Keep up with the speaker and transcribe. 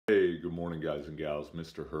morning, guys and gals.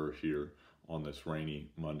 Mr. Herr here on this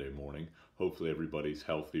rainy Monday morning. Hopefully everybody's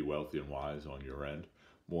healthy, wealthy, and wise on your end.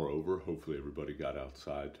 Moreover, hopefully everybody got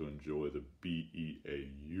outside to enjoy the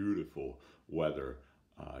beautiful weather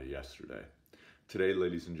yesterday. Today,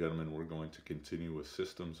 ladies and gentlemen, we're going to continue with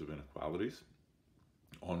systems of inequalities.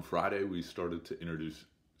 On Friday, we started to introduce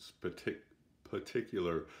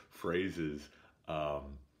particular phrases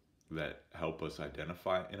that help us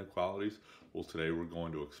identify inequalities. Well, today we're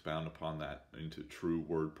going to expound upon that into true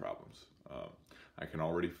word problems. I can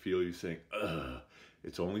already feel you saying, ugh,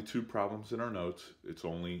 it's only 2 problems in our notes. It's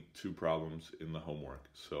only 2 problems in the homework.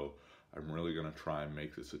 So I'm really going to try and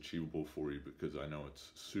make this achievable for you because I know it's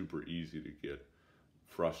super easy to get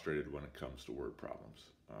frustrated when it comes to word problems.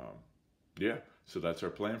 Yeah, so that's our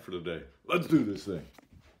plan for today. Let's do this thing.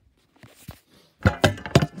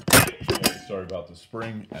 Sorry about the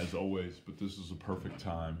spring, as always, but this is a perfect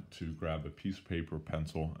time to grab a piece of paper,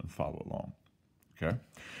 pencil, and follow along. Okay?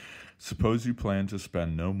 Suppose you plan to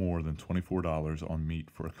spend no more than $24 on meat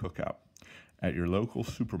for a cookout. At your local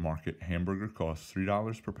supermarket, hamburger costs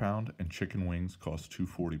 $3 per pound and chicken wings cost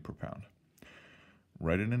 $2.40 per pound.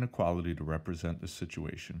 Write an inequality to represent the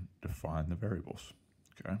situation. Define the variables.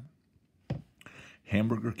 Okay?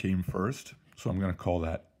 Hamburger came first, so I'm going to call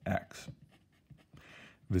that X.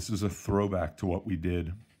 This is a throwback to what we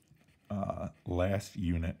did last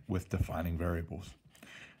unit with defining variables.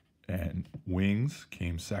 And wings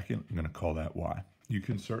came second. I'm going to call that Y. You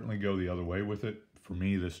can certainly go the other way with it. For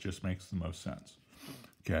me, this just makes the most sense.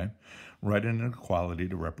 Okay? Write an inequality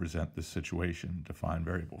to represent this situation. Define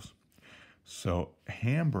variables. So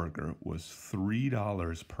hamburger was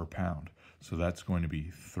 $3 per pound. So that's going to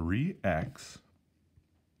be 3X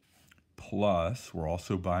plus, we're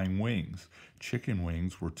also buying wings. Chicken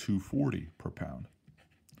wings were $2.40 per pound.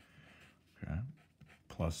 Okay,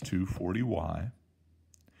 plus 240y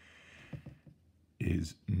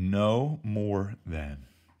is no more than.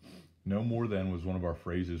 No more than was one of our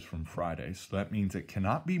phrases from Friday. So that means it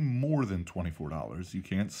cannot be more than $24. You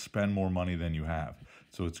can't spend more money than you have.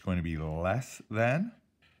 So it's going to be less than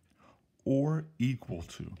or equal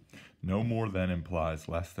to. No more than implies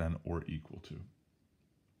less than or equal to.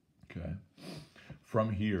 Okay.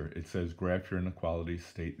 From here, it says graph your inequalities,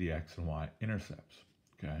 state the X and Y intercepts.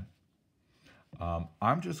 Okay.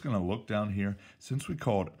 I'm just going to look down here. Since we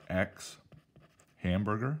called X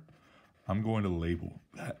hamburger, I'm going to label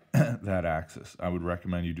that axis. I would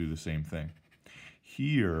recommend you do the same thing.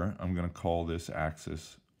 Here, I'm going to call this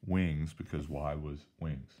axis wings because Y was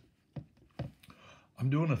wings. I'm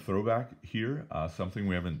doing a throwback here, something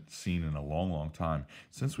we haven't seen in a long time.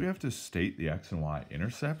 Since we have to state the X and Y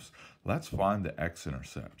intercepts, let's find the X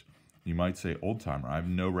intercept. You might say, old timer, I have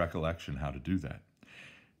no recollection how to do that.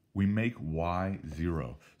 We make Y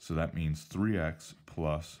 0, so that means 3X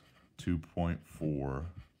plus 2.4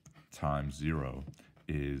 times 0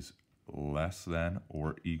 is less than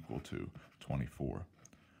or equal to 24.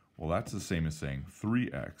 Well, that's the same as saying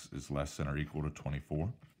 3X is less than or equal to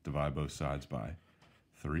 24. Divide both sides by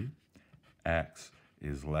 3. X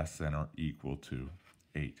is less than or equal to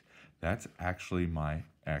 8. That's actually my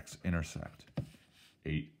x-intercept,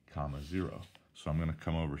 8, 0. So I'm going to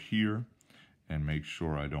come over here and make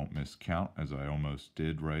sure I don't miscount, as I almost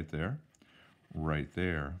did right there. Right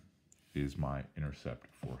there is my intercept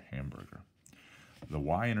for hamburger. The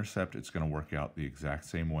y-intercept, it's going to work out the exact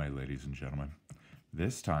same way, ladies and gentlemen.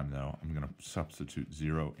 This time, though, I'm going to substitute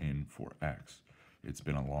 0 in for x. It's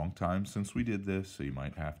been a long time since we did this, so you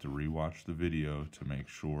might have to rewatch the video to make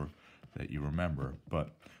sure that you remember.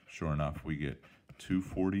 But sure enough, we get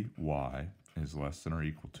 240y is less than or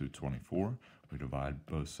equal to 24. We divide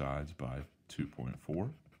both sides by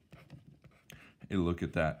 2.4. Hey, look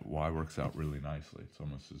at that. Y works out really nicely. It's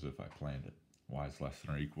almost as if I planned it. Y is less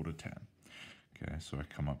than or equal to 10. Okay, so I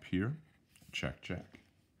come up here, check, check.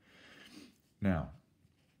 Now,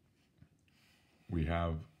 we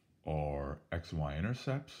have our X and Y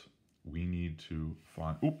intercepts. We need to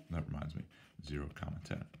find, that reminds me, 0,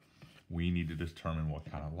 10. We need to determine what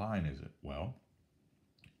kind of line is it. Well,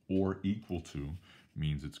 or equal to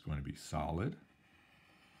means it's going to be solid,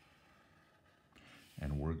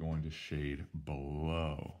 and we're going to shade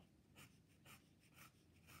below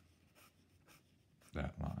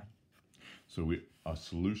that line. So a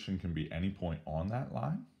solution can be any point on that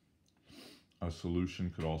line. A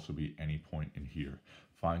solution could also be any point in here.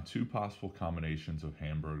 Find 2 possible combinations of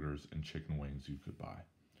hamburgers and chicken wings you could buy.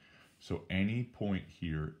 So any point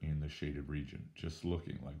here in the shaded region, just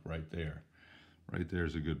looking like right there. Right there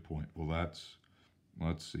is a good point. Well, let's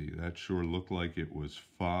see, that sure looked like it was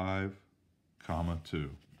 5, 2.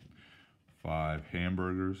 5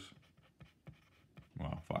 hamburgers,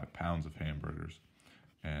 well, 5 pounds of hamburgers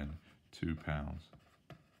and 2 pounds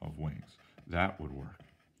of wings. That would work.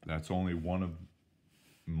 That's only one of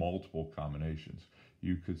multiple combinations.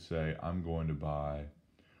 You could say, I'm going to buy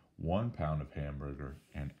 1 pound of hamburger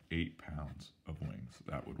and 8 pounds of wings.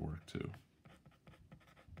 That would work too.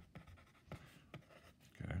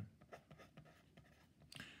 Okay.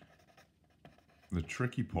 The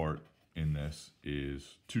tricky part in this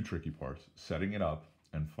is 2 tricky parts: setting it up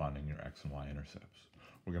and finding your x and y intercepts.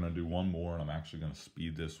 We're going to do one more, and I'm actually going to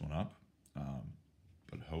speed this one up,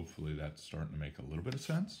 but hopefully that's starting to make a little bit of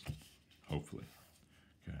sense. Hopefully.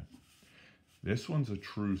 Okay. This one's a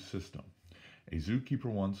true system. A zookeeper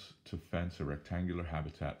wants to fence a rectangular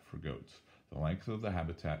habitat for goats. The length of the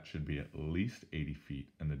habitat should be at least 80 feet,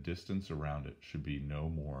 and the distance around it should be no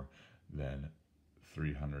more than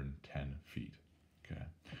 310 feet. Okay.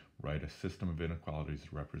 Write a system of inequalities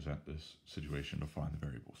to represent this situation to find the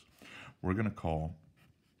variables. We're going to call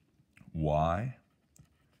y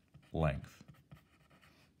length.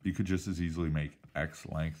 You could just as easily make x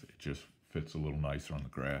length. It just fits a little nicer on the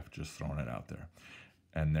graph, just throwing it out there.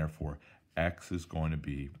 And therefore, x is going to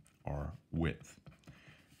be our width.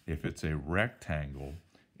 If it's a rectangle,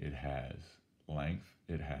 it has length,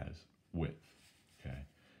 it has width. Okay.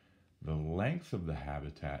 The length of the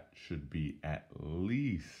habitat should be at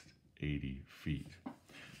least 80 feet.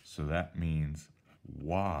 So that means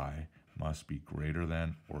y must be greater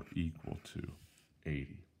than or equal to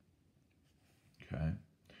 80. Okay?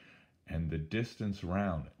 And the distance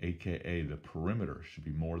around, aka the perimeter, should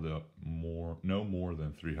be no more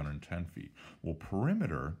than 310 feet. Well,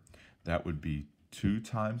 perimeter, that would be 2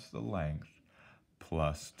 times the length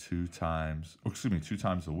plus 2 times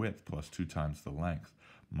the width plus 2 times the length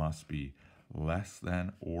must be less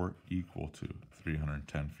than or equal to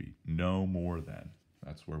 310 feet. No more than.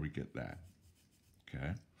 That's where we get that.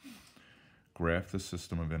 Okay? Graph the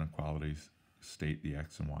system of inequalities. State the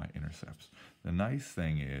x and y intercepts. The nice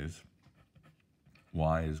thing is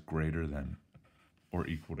y is greater than or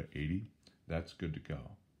equal to 80. That's good to go.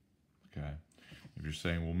 Okay? If you're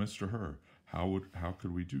saying, well, Mr. Herr, how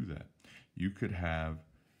could we do that? You could have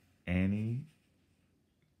any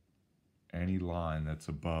line that's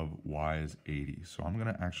above y is 80. So I'm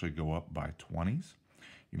going to actually go up by 20s.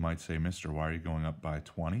 You might say, Mr., why are you going up by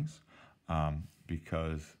 20s?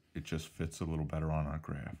 Because it just fits a little better on our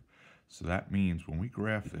graph. So that means when we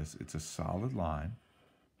graph this, it's a solid line,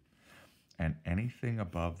 and anything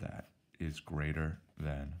above that is greater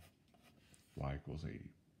than y equals 80.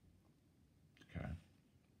 Okay.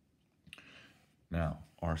 Now,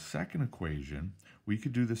 our second equation, we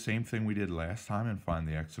could do the same thing we did last time and find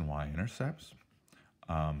the x and y intercepts.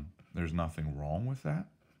 There's nothing wrong with that.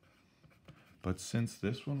 But since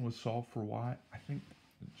this one was solved for y, I think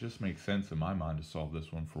it just makes sense in my mind to solve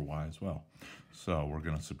this one for y as well. So we're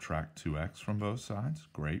going to subtract 2x from both sides.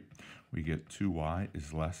 Great. We get 2y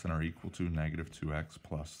is less than or equal to negative 2x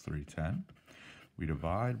plus 310. We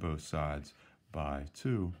divide both sides by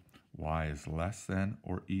 2. Y is less than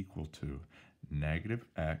or equal to negative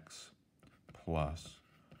x plus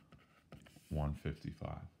 155,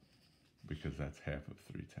 because that's half of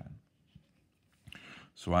 310.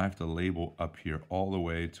 So I have to label up here all the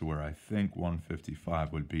way to where I think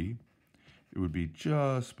 155 would be. It would be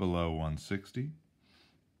just below 160.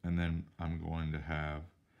 And then I'm going to have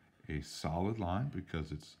a solid line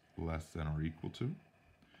because it's less than or equal to,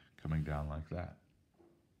 coming down like that.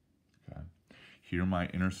 Okay. Here my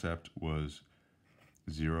intercept was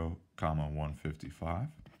 0, 155.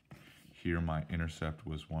 Here my intercept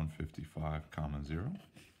was 155, 0.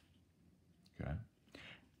 Okay.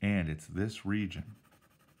 And it's this region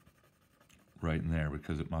right in there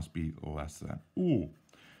because it must be less than. Ooh.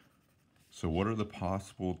 So what are the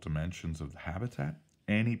possible dimensions of the habitat?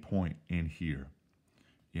 Any point in here.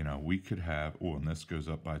 You know, we could have, oh, and this goes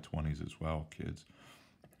up by 20s as well, kids.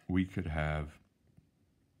 We could have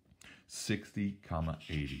 60,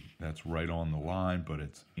 80. That's right on the line, but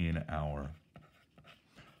it's in our,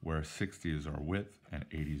 where 60 is our width and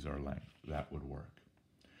 80 is our length. That would work.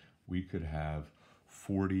 We could have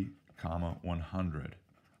 40, 100,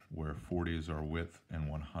 where 40 is our width and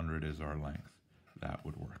 100 is our length. That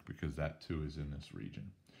would work because that too is in this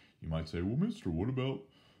region. You might say, well, mister, what about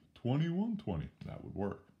 2120? That would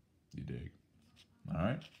work. You dig? All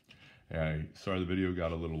right. Hey, sorry the video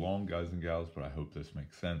got a little long, guys and gals, but I hope this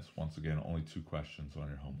makes sense. Once again, only 2 questions on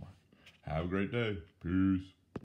your homework. Have a great day. Peace.